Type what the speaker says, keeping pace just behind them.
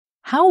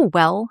How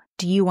well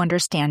do you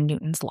understand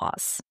Newton's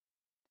laws?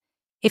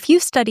 If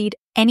you've studied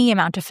any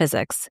amount of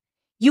physics,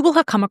 you will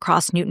have come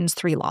across Newton's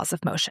 3 laws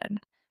of motion.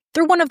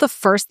 They're one of the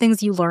first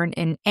things you learn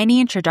in any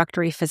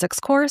introductory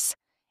physics course,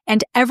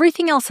 and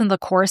everything else in the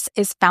course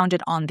is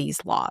founded on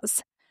these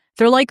laws.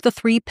 They're like the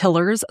 3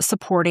 pillars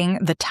supporting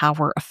the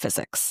Tower of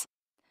Physics.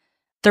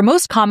 They're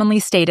most commonly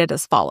stated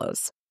as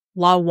follows.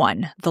 Law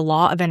 1, the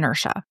law of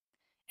inertia.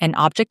 An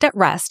object at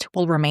rest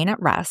will remain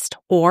at rest,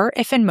 or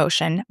if in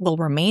motion, will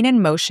remain in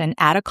motion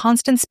at a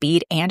constant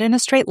speed and in a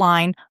straight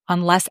line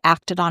unless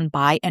acted on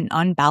by an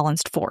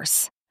unbalanced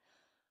force.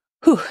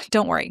 Whew,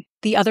 don't worry,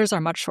 the others are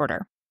much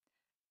shorter.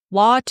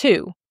 Law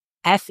 2,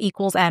 F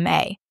equals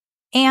ma.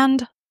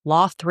 And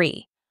Law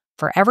 3,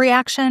 for every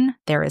action,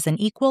 there is an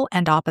equal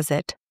and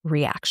opposite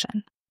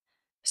reaction.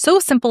 So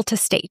simple to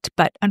state,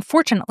 but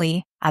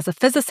unfortunately, as a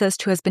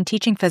physicist who has been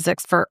teaching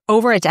physics for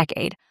over a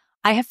decade,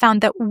 I have found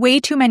that way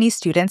too many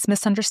students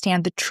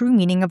misunderstand the true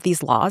meaning of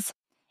these laws,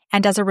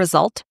 and as a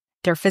result,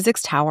 their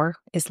physics tower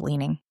is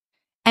leaning.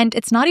 And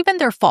it's not even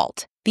their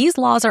fault. These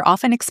laws are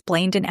often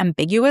explained in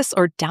ambiguous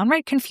or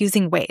downright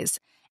confusing ways,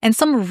 and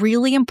some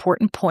really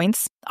important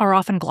points are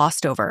often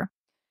glossed over.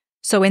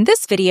 So in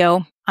this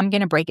video, I'm going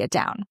to break it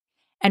down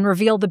and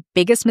reveal the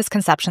biggest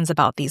misconceptions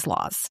about these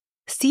laws.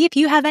 See if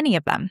you have any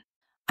of them.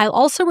 I'll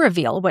also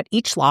reveal what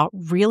each law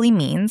really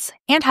means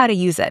and how to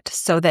use it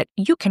so that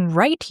you can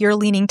write your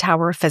Leaning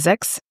Tower of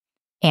Physics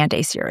and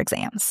ace your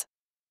exams.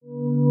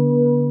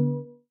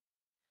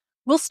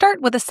 We'll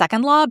start with the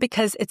second law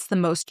because it's the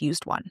most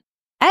used one.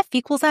 F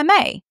equals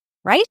ma,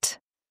 right?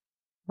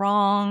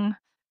 Wrong.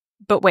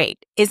 But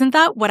wait, isn't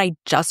that what I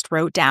just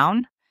wrote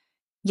down?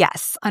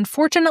 Yes,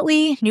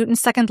 unfortunately,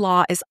 Newton's second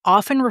law is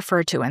often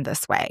referred to in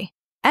this way.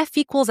 F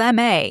equals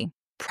ma,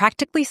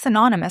 practically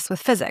synonymous with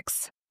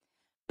physics.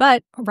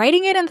 But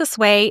writing it in this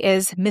way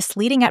is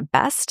misleading at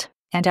best,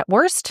 and at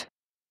worst,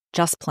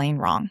 just plain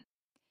wrong.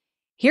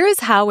 Here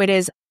is how it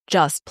is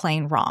just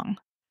plain wrong.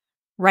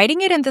 Writing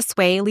it in this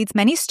way leads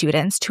many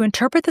students to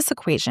interpret this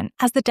equation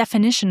as the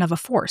definition of a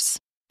force,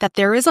 that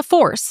there is a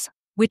force,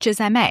 which is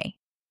ma.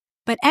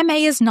 But ma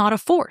is not a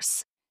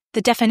force.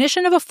 The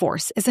definition of a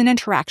force is an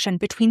interaction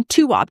between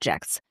 2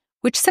 objects,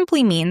 which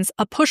simply means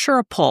a push or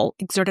a pull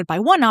exerted by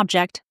one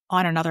object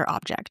on another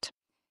object.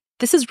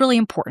 This is really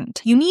important.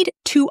 You need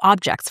 2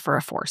 objects for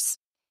a force.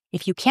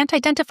 If you can't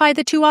identify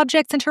the 2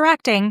 objects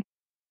interacting,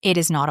 it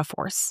is not a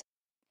force.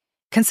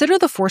 Consider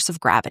the force of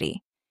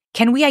gravity.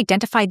 Can we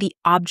identify the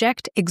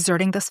object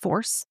exerting this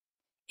force?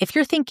 If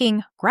you're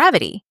thinking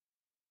gravity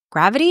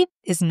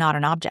is not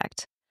an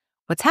object.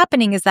 What's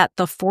happening is that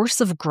the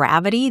force of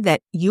gravity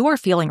that you are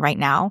feeling right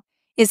now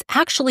is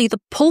actually the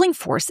pulling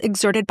force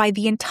exerted by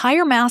the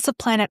entire mass of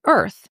planet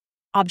Earth,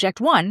 object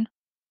 1,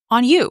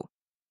 on you,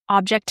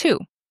 object 2.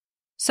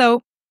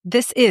 So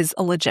this is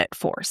a legit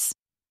force.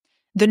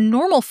 The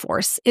normal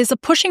force is a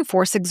pushing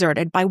force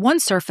exerted by one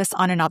surface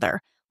on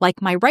another,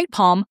 like my right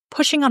palm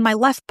pushing on my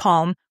left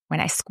palm when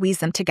I squeeze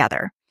them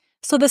together.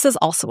 So this is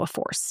also a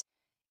force.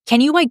 Can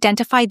you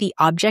identify the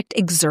object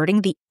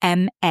exerting the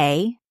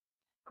ma?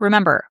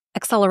 Remember,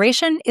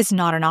 acceleration is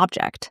not an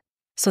object,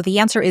 so the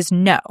answer is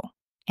no,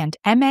 and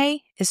ma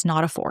is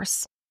not a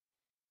force.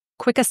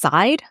 Quick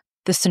aside,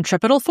 the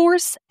centripetal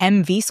force,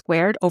 mv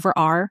squared over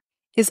r,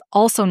 is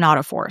also not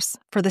a force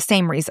for the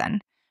same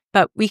reason,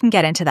 but we can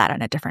get into that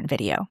in a different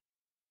video.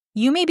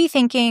 You may be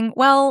thinking,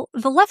 well,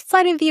 the left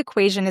side of the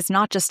equation is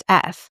not just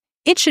F,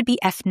 it should be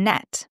F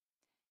net.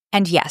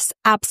 And yes,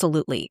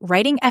 absolutely,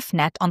 writing F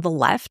net on the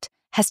left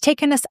has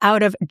taken us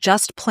out of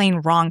just plain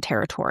wrong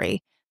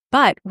territory,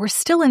 but we're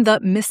still in the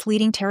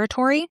misleading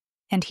territory,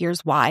 and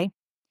here's why.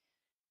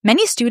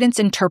 Many students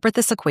interpret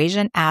this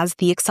equation as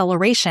the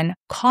acceleration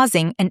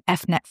causing an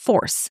F net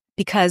force,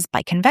 because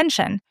by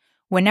convention,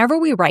 whenever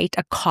we write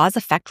a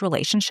cause-effect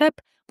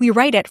relationship, we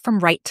write it from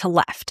right to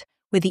left,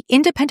 with the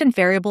independent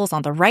variables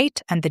on the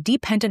right and the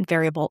dependent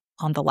variable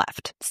on the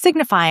left,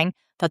 signifying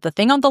that the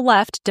thing on the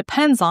left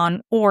depends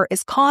on or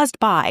is caused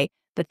by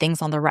the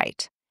things on the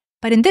right.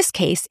 But in this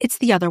case, it's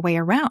the other way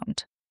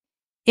around.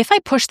 If I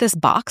push this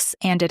box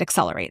and it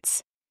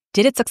accelerates,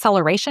 did its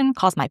acceleration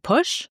cause my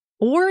push,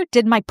 or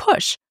did my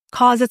push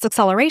cause its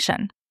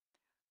acceleration?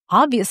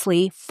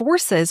 Obviously,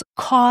 forces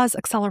cause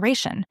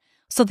acceleration.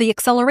 So the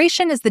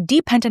acceleration is the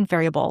dependent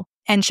variable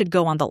and should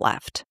go on the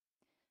left.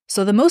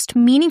 So the most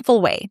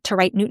meaningful way to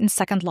write Newton's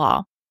second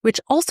law, which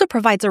also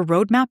provides a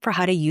roadmap for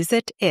how to use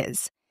it,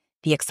 is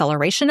the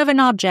acceleration of an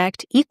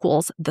object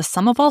equals the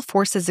sum of all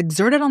forces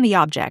exerted on the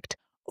object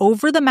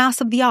over the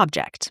mass of the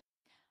object.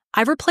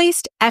 I've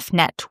replaced F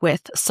net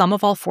with sum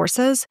of all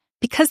forces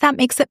because that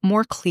makes it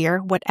more clear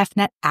what F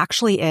net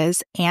actually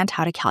is and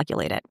how to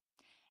calculate it.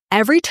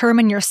 Every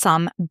term in your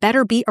sum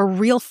better be a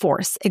real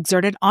force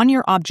exerted on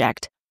your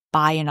object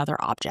by another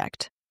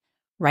object.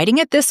 Writing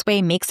it this way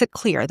makes it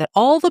clear that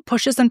all the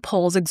pushes and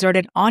pulls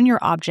exerted on your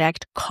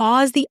object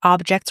cause the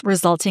object's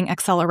resulting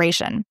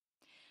acceleration,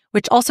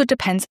 which also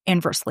depends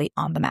inversely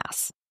on the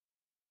mass.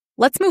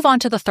 Let's move on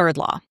to the third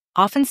law,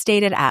 often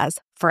stated as,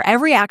 for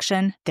every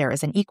action, there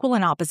is an equal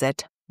and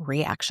opposite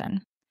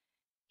reaction.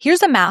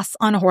 Here's a mass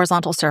on a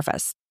horizontal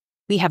surface.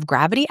 We have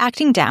gravity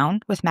acting down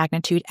with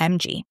magnitude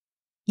mg.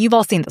 You've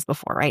all seen this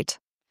before, right?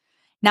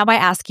 Now I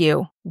ask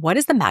you, what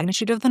is the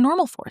magnitude of the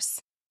normal force?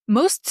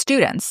 Most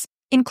students,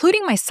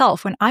 including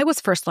myself when I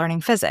was first learning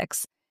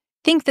physics,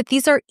 think that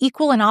these are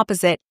equal and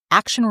opposite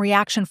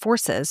action-reaction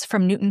forces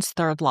from Newton's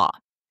third law,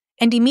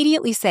 and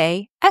immediately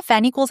say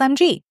Fn equals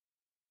mg.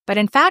 But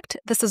in fact,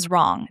 this is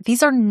wrong.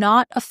 These are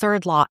not a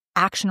third law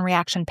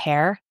action-reaction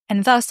pair,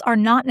 and thus are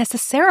not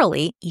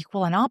necessarily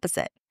equal and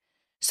opposite.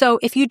 So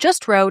if you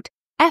just wrote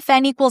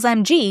Fn equals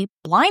mg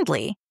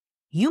blindly,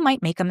 you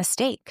might make a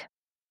mistake.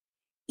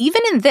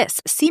 Even in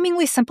this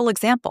seemingly simple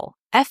example,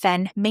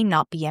 Fn may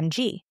not be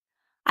mg.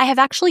 I have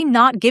actually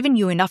not given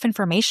you enough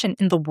information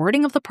in the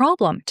wording of the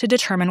problem to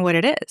determine what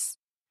it is.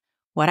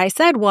 What I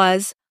said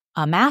was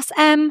a mass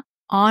m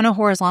on a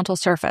horizontal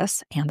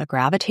surface, and the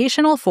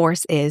gravitational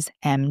force is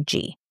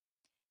mg.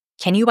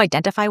 Can you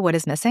identify what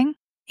is missing?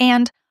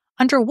 And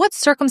under what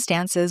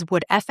circumstances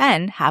would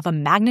Fn have a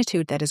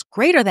magnitude that is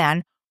greater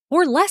than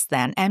or less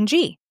than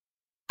mg?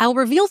 I'll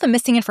reveal the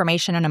missing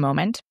information in a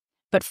moment,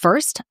 but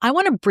first, I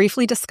want to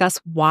briefly discuss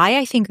why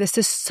I think this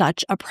is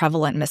such a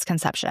prevalent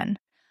misconception.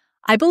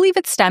 I believe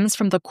it stems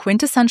from the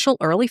quintessential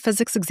early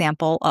physics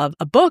example of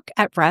a book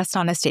at rest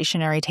on a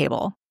stationary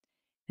table.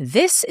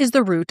 This is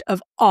the root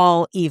of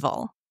all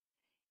evil.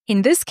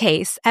 In this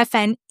case,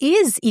 Fn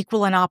is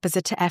equal and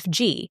opposite to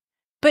Fg,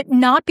 but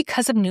not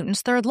because of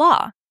Newton's third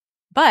law.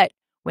 But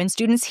when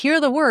students hear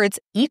the words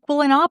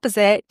equal and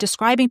opposite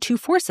describing two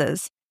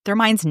forces, their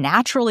minds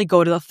naturally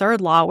go to the third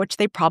law, which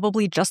they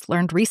probably just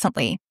learned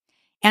recently.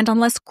 And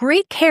unless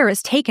great care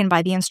is taken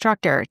by the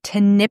instructor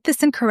to nip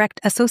this incorrect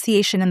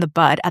association in the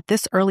bud at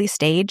this early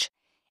stage,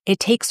 it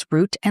takes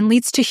root and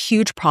leads to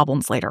huge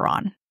problems later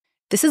on.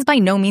 This is by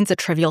no means a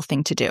trivial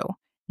thing to do.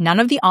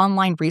 None of the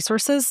online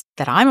resources,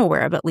 that I'm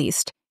aware of at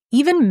least,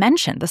 even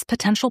mention this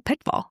potential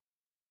pitfall.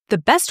 The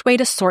best way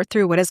to sort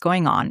through what is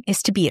going on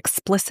is to be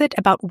explicit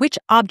about which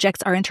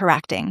objects are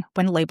interacting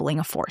when labeling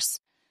a force.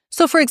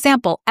 So for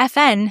example,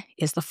 Fn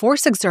is the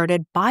force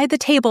exerted by the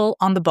table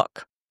on the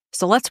book.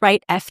 So let's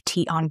write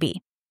Ft on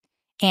B.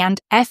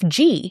 And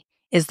Fg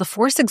is the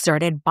force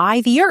exerted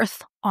by the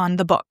Earth on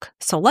the book.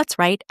 So let's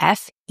write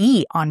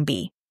Fe on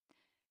B.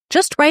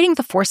 Just writing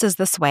the forces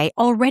this way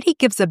already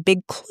gives a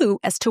big clue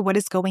as to what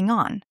is going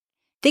on.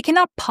 They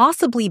cannot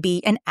possibly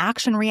be an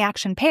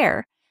action-reaction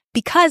pair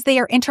because they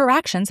are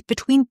interactions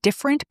between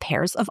different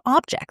pairs of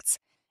objects.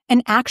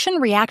 An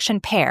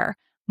action-reaction pair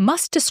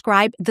must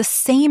describe the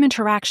same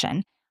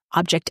interaction.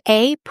 Object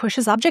A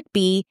pushes object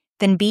B,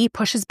 then B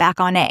pushes back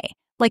on A,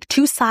 like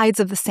two sides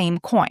of the same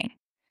coin.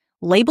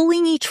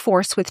 Labeling each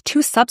force with two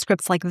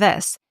subscripts like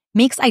this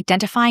makes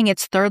identifying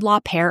its third law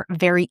pair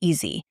very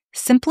easy.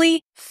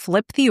 Simply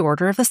flip the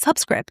order of the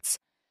subscripts.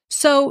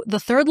 So the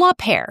third law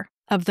pair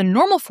of the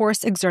normal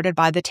force exerted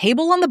by the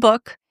table on the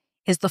book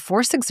is the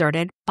force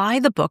exerted by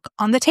the book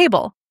on the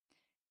table,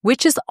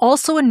 which is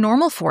also a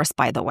normal force,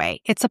 by the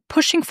way. It's a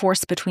pushing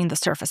force between the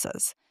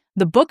surfaces.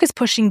 The book is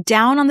pushing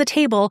down on the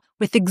table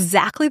with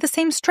exactly the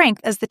same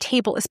strength as the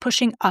table is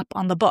pushing up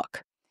on the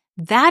book.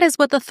 That is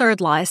what the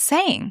third law is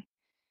saying.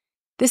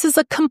 This is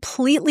a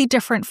completely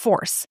different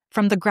force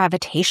from the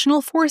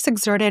gravitational force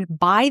exerted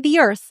by the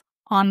Earth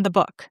on the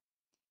book,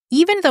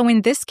 even though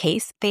in this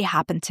case they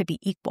happen to be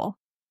equal.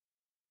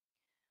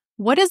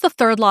 What is the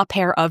third law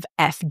pair of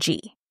Fg?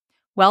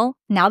 Well,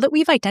 now that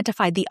we've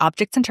identified the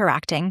objects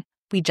interacting,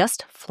 we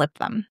just flip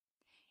them.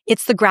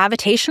 It's the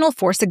gravitational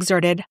force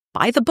exerted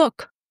by the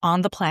book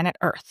on the planet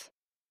Earth.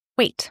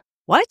 Wait,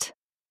 what?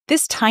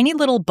 This tiny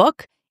little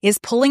book is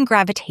pulling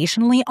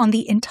gravitationally on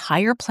the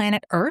entire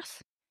planet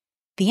Earth?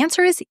 The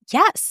answer is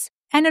yes.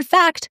 And in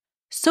fact,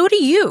 so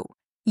do you.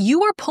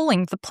 You are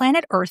pulling the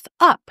planet Earth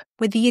up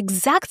with the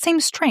exact same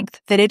strength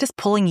that it is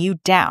pulling you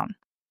down.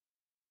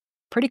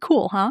 Pretty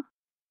cool, huh?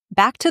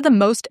 Back to the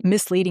most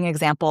misleading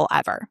example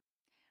ever.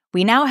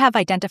 We now have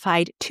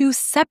identified two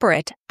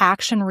separate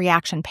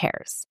action-reaction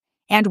pairs.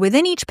 And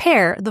within each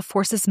pair, the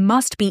forces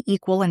must be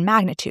equal in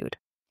magnitude.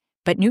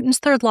 But Newton's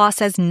third law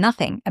says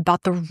nothing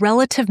about the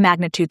relative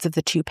magnitudes of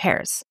the two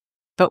pairs.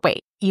 But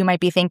wait, you might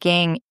be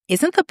thinking,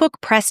 isn't the book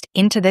pressed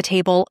into the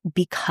table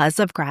because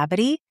of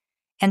gravity?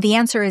 And the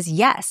answer is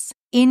yes,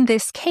 in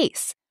this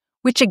case,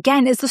 which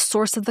again is the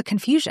source of the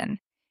confusion.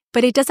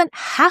 But it doesn't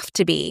have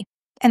to be,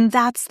 and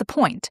that's the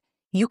point.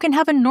 You can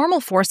have a normal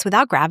force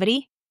without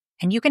gravity,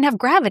 and you can have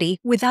gravity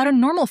without a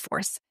normal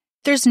force.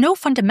 There's no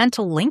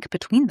fundamental link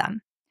between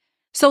them.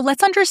 So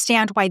let's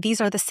understand why these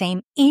are the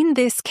same in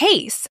this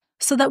case,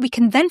 so that we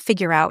can then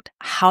figure out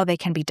how they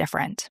can be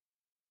different.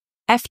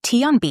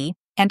 Ft on B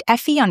and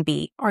Fe on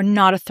B are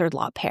not a third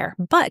law pair,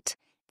 but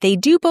they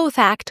do both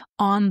act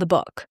on the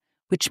book,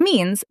 which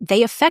means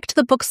they affect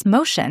the book's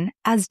motion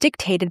as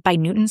dictated by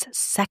Newton's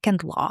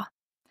second law.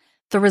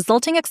 The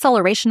resulting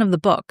acceleration of the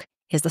book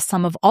is the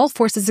sum of all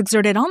forces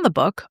exerted on the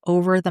book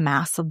over the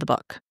mass of the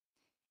book.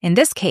 In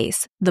this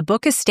case, the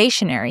book is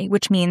stationary,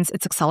 which means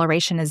its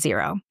acceleration is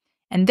zero,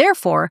 and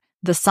therefore,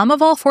 the sum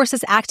of all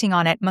forces acting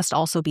on it must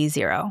also be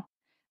zero.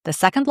 The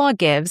second law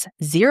gives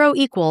 0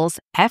 equals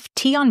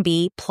Ft on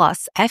B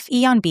plus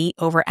Fe on B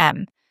over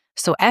m.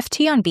 So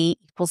Ft on B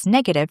equals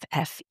negative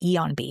Fe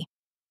on B.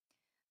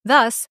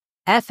 Thus,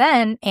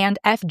 Fn and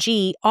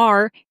Fg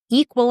are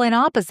equal and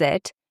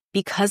opposite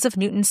because of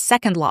Newton's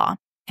second law,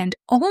 and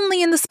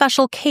only in the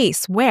special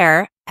case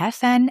where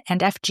Fn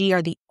and Fg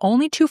are the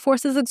only two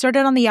forces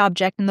exerted on the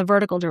object in the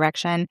vertical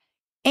direction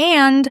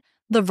and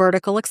the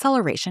vertical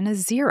acceleration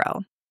is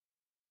 0.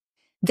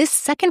 This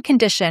second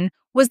condition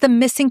was the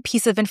missing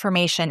piece of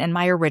information in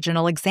my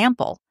original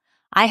example.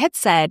 I had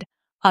said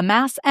a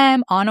mass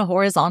m on a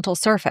horizontal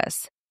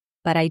surface,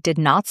 but I did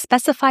not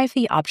specify if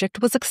the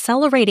object was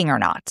accelerating or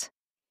not.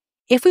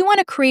 If we want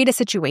to create a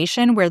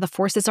situation where the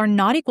forces are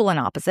not equal and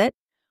opposite,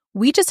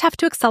 we just have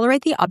to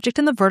accelerate the object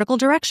in the vertical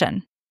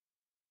direction.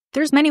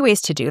 There's many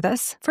ways to do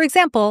this. For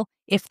example,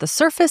 if the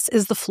surface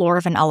is the floor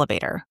of an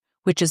elevator,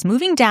 which is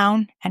moving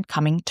down and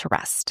coming to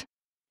rest.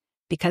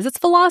 Because its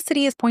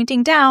velocity is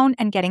pointing down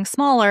and getting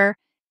smaller,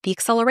 the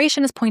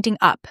acceleration is pointing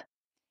up.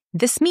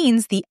 This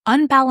means the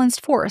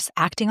unbalanced force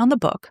acting on the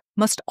book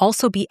must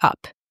also be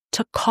up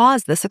to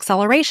cause this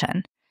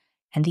acceleration.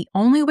 And the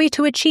only way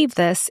to achieve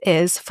this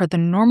is for the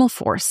normal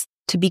force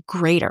to be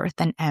greater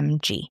than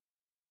mg.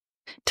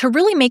 To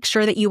really make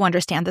sure that you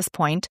understand this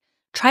point,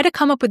 try to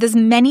come up with as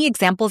many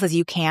examples as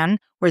you can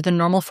where the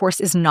normal force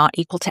is not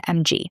equal to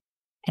mg.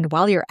 And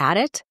while you're at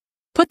it,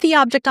 put the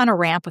object on a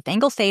ramp with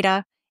angle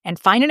theta and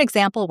find an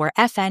example where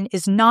Fn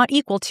is not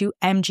equal to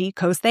mg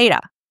cos theta.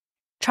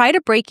 Try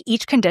to break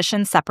each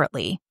condition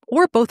separately,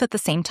 or both at the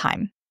same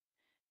time.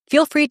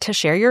 Feel free to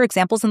share your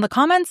examples in the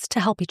comments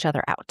to help each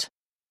other out.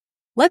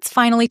 Let's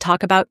finally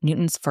talk about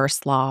Newton's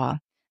first law,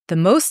 the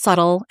most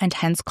subtle and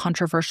hence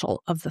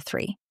controversial of the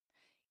three.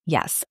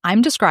 Yes,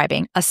 I'm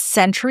describing a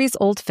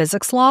centuries-old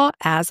physics law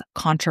as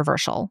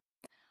controversial.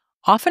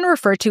 Often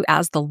referred to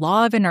as the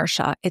Law of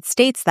Inertia, it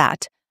states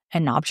that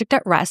an object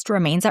at rest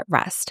remains at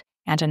rest,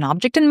 and an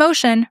object in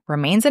motion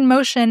remains in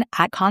motion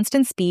at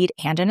constant speed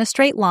and in a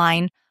straight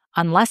line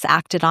unless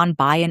acted on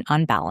by an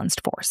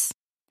unbalanced force.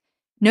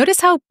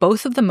 Notice how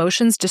both of the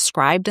motions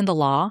described in the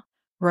law,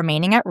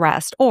 remaining at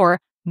rest or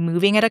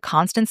moving at a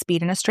constant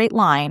speed in a straight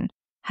line,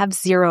 have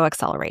 0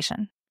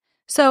 acceleration.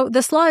 So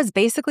this law is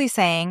basically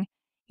saying,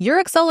 your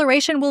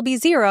acceleration will be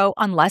 0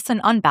 unless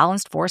an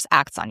unbalanced force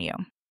acts on you.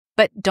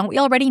 But don't we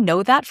already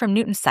know that from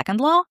Newton's second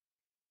law?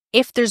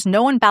 If there's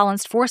no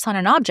unbalanced force on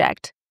an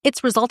object,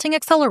 its resulting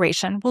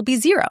acceleration will be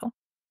 0.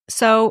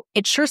 So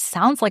it sure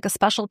sounds like a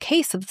special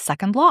case of the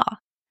second law.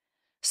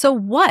 So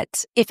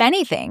what, if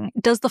anything,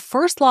 does the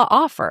first law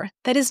offer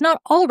that is not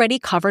already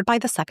covered by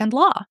the second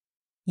law?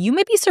 You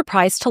may be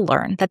surprised to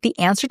learn that the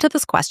answer to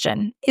this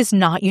question is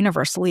not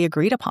universally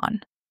agreed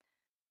upon.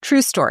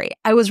 True story,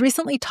 I was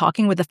recently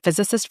talking with a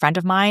physicist friend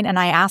of mine and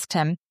I asked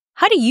him,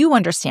 how do you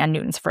understand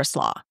Newton's first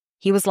law?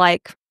 He was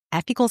like,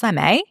 F equals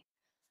ma?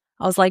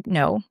 I was like,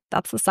 no,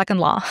 that's the second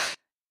law.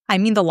 I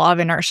mean the law of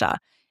inertia.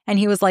 And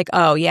he was like,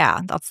 oh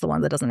yeah, that's the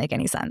one that doesn't make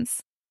any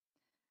sense.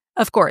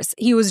 Of course,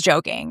 he was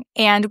joking,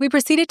 and we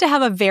proceeded to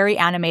have a very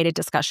animated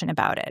discussion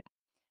about it.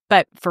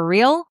 But for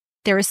real,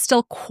 there is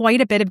still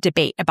quite a bit of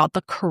debate about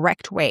the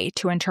correct way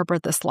to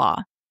interpret this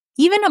law,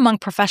 even among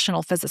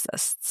professional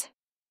physicists.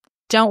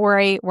 Don't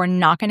worry, we're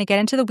not going to get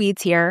into the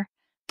weeds here.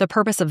 The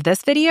purpose of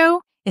this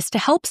video is to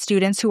help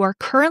students who are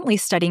currently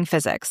studying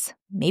physics,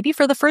 maybe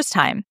for the first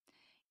time,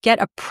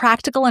 get a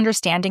practical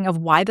understanding of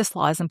why this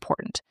law is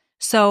important.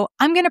 So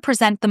I'm going to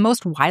present the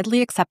most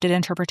widely accepted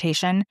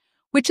interpretation,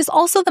 which is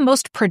also the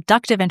most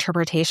productive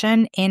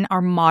interpretation in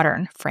our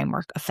modern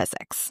framework of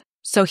physics.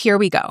 So here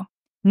we go.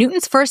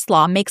 Newton's first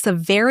law makes a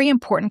very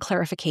important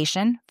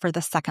clarification for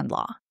the second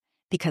law,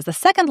 because the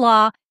second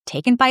law,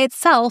 taken by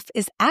itself,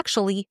 is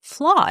actually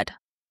flawed.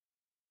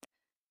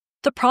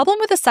 The problem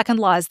with the second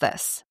law is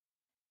this.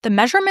 The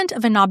measurement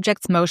of an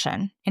object's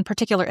motion, in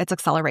particular its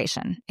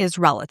acceleration, is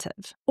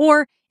relative.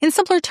 Or, in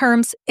simpler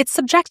terms, it's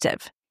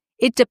subjective.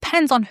 It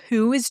depends on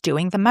who is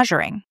doing the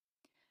measuring.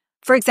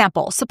 For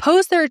example,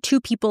 suppose there are two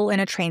people in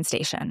a train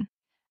station.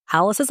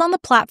 Alice is on the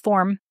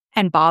platform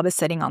and Bob is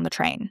sitting on the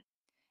train.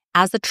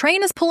 As the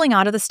train is pulling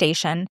out of the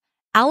station,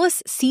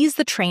 Alice sees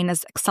the train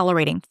as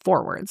accelerating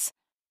forwards,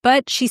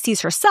 but she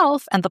sees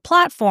herself and the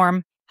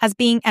platform as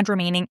being and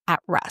remaining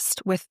at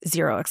rest with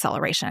 0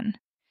 acceleration.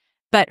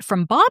 But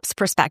from Bob's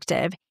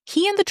perspective,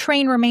 he and the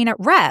train remain at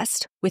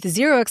rest with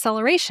 0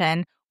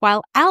 acceleration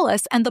while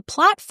Alice and the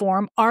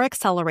platform are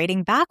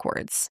accelerating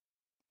backwards.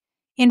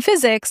 In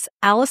physics,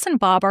 Alice and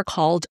Bob are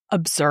called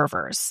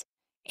observers,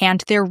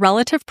 and their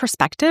relative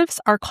perspectives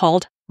are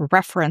called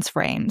reference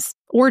frames,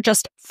 or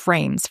just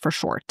frames for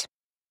short.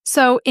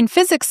 So in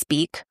physics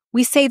speak,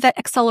 we say that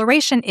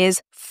acceleration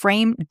is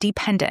frame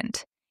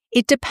dependent.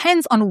 It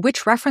depends on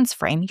which reference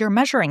frame you're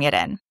measuring it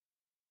in.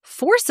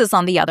 Forces,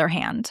 on the other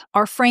hand,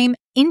 are frame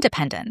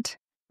independent.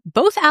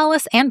 Both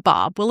Alice and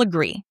Bob will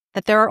agree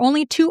that there are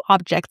only two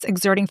objects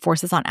exerting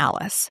forces on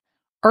Alice.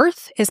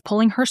 Earth is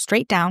pulling her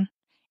straight down,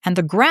 and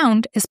the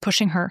ground is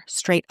pushing her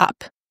straight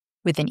up,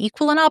 with an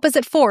equal and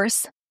opposite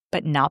force,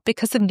 but not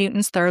because of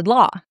Newton's third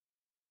law.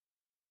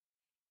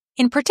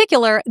 In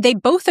particular, they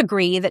both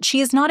agree that she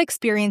is not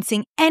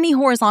experiencing any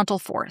horizontal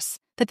force,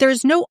 that there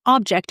is no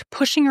object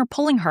pushing or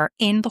pulling her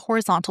in the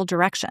horizontal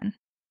direction.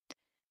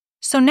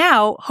 So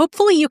now,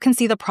 hopefully you can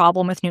see the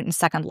problem with Newton's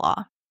second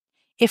law.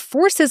 If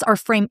forces are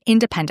frame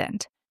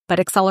independent, but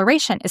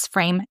acceleration is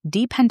frame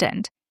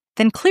dependent,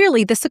 then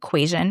clearly this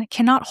equation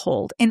cannot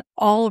hold in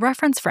all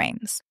reference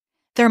frames.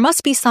 There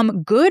must be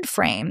some good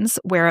frames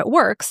where it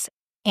works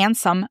and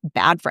some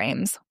bad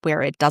frames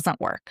where it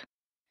doesn't work.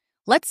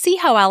 Let's see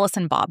how Alice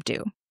and Bob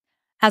do.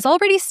 As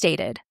already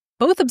stated,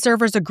 both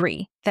observers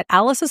agree that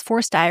Alice's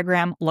force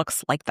diagram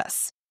looks like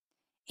this.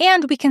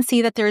 And we can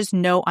see that there is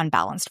no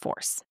unbalanced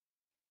force.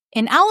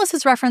 In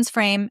Alice's reference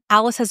frame,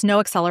 Alice has no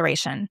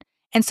acceleration,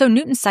 and so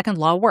Newton's second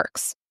law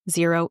works,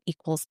 0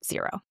 equals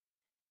 0.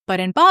 But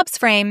in Bob's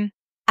frame,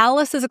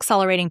 Alice is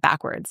accelerating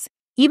backwards,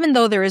 even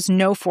though there is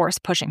no force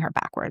pushing her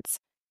backwards.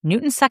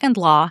 Newton's second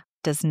law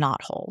does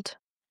not hold.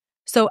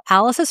 So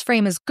Alice's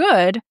frame is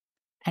good,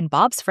 and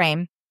Bob's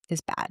frame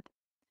is bad.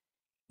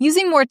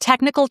 Using more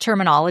technical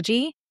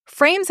terminology,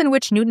 frames in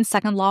which Newton's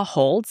second law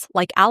holds,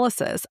 like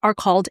Alice's, are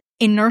called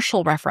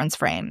inertial reference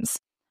frames,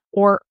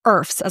 or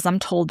IRFs, as I'm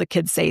told the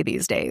kids say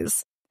these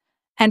days.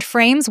 And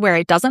frames where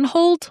it doesn't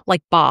hold,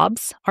 like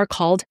Bob's, are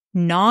called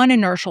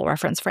non-inertial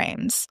reference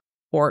frames,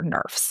 or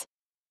NERFs.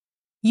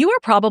 You are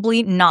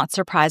probably not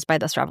surprised by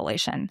this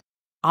revelation.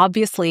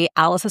 Obviously,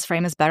 Alice's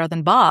frame is better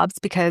than Bob's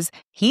because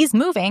he's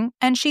moving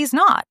and she's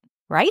not,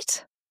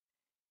 right?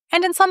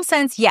 And in some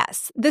sense,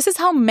 yes, this is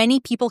how many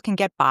people can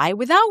get by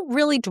without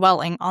really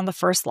dwelling on the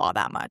first law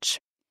that much.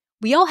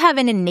 We all have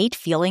an innate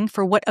feeling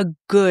for what a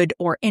good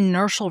or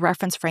inertial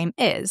reference frame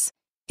is.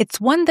 It's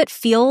one that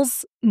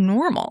feels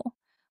normal.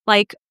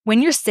 Like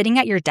when you're sitting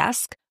at your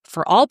desk,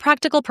 for all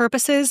practical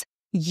purposes,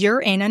 you're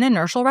in an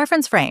inertial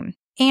reference frame,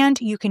 and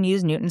you can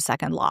use Newton's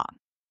second law.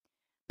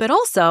 But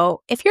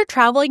also, if you're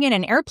traveling in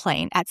an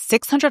airplane at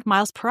 600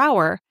 miles per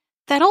hour,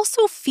 that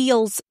also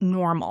feels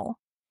normal.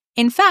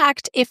 In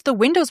fact, if the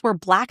windows were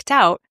blacked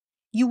out,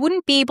 you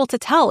wouldn't be able to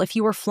tell if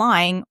you were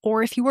flying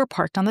or if you were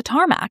parked on the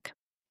tarmac.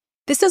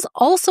 This is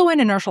also an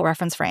inertial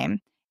reference frame,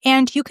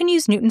 and you can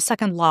use Newton's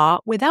second law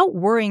without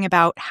worrying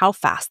about how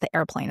fast the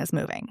airplane is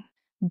moving.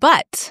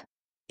 But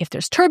if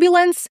there's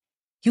turbulence,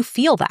 you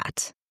feel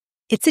that.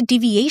 It's a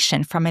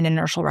deviation from an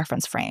inertial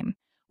reference frame,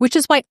 which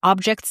is why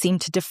objects seem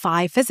to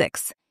defy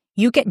physics.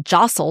 You get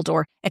jostled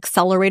or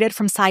accelerated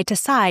from side to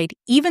side,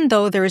 even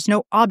though there is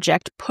no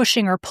object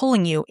pushing or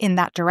pulling you in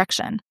that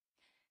direction.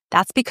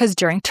 That's because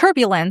during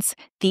turbulence,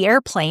 the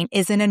airplane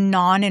is in a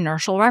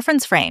non-inertial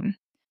reference frame.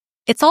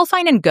 It's all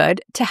fine and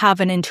good to have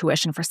an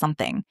intuition for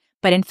something,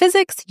 but in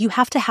physics, you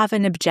have to have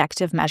an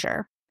objective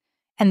measure.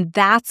 And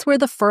that's where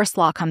the first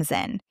law comes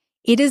in.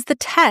 It is the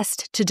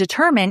test to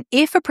determine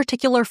if a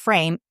particular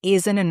frame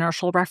is an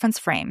inertial reference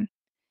frame.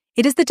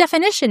 It is the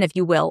definition, if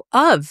you will,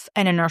 of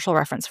an inertial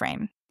reference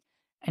frame.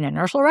 An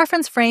inertial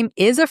reference frame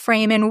is a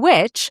frame in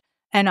which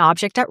an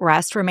object at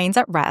rest remains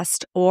at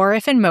rest, or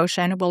if in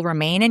motion, will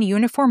remain in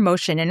uniform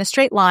motion in a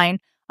straight line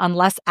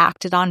unless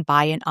acted on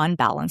by an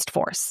unbalanced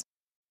force.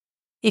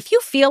 If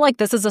you feel like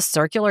this is a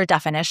circular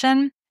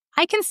definition,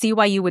 I can see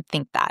why you would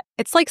think that.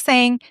 It's like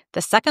saying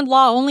the second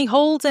law only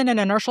holds in an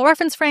inertial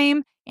reference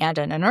frame, and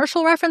an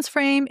inertial reference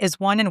frame is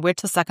one in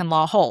which the second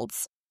law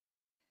holds.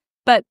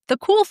 But the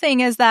cool thing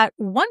is that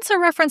once a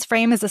reference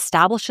frame is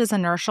established as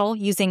inertial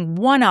using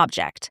one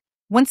object,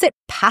 once it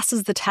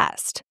passes the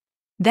test,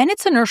 then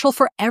it's inertial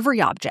for every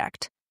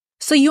object.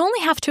 So you only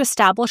have to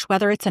establish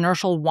whether it's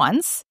inertial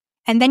once,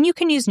 and then you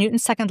can use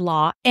Newton's second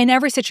law in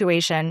every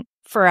situation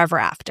forever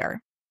after.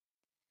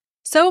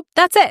 So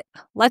that's it.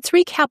 Let's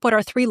recap what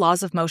our three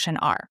laws of motion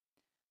are.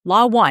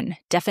 Law 1,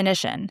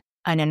 definition.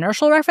 An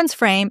inertial reference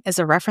frame is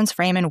a reference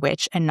frame in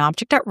which an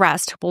object at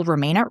rest will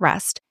remain at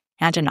rest,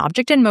 and an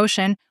object in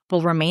motion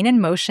will remain in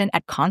motion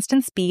at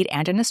constant speed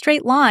and in a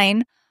straight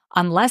line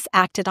unless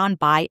acted on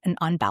by an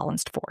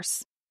unbalanced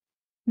force.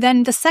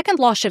 Then the second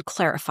law should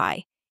clarify.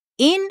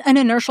 In an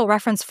inertial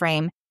reference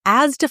frame,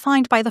 as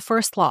defined by the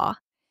first law,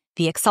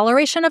 the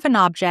acceleration of an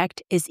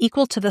object is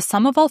equal to the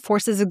sum of all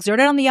forces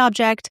exerted on the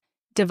object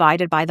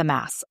divided by the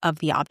mass of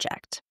the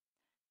object.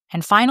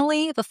 And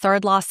finally, the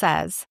third law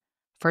says,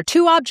 for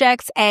two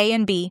objects, A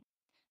and B,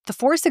 the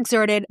force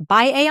exerted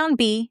by A on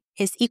B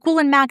is equal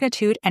in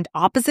magnitude and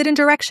opposite in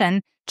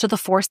direction to the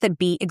force that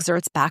B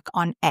exerts back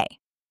on A.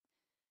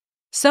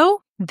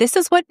 So, this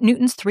is what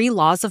Newton's three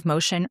laws of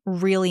motion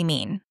really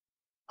mean.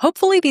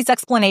 Hopefully, these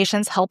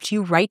explanations helped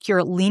you write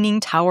your Leaning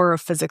Tower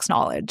of Physics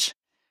knowledge.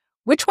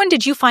 Which one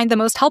did you find the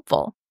most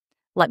helpful?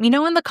 Let me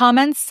know in the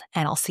comments,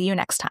 and I'll see you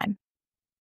next time.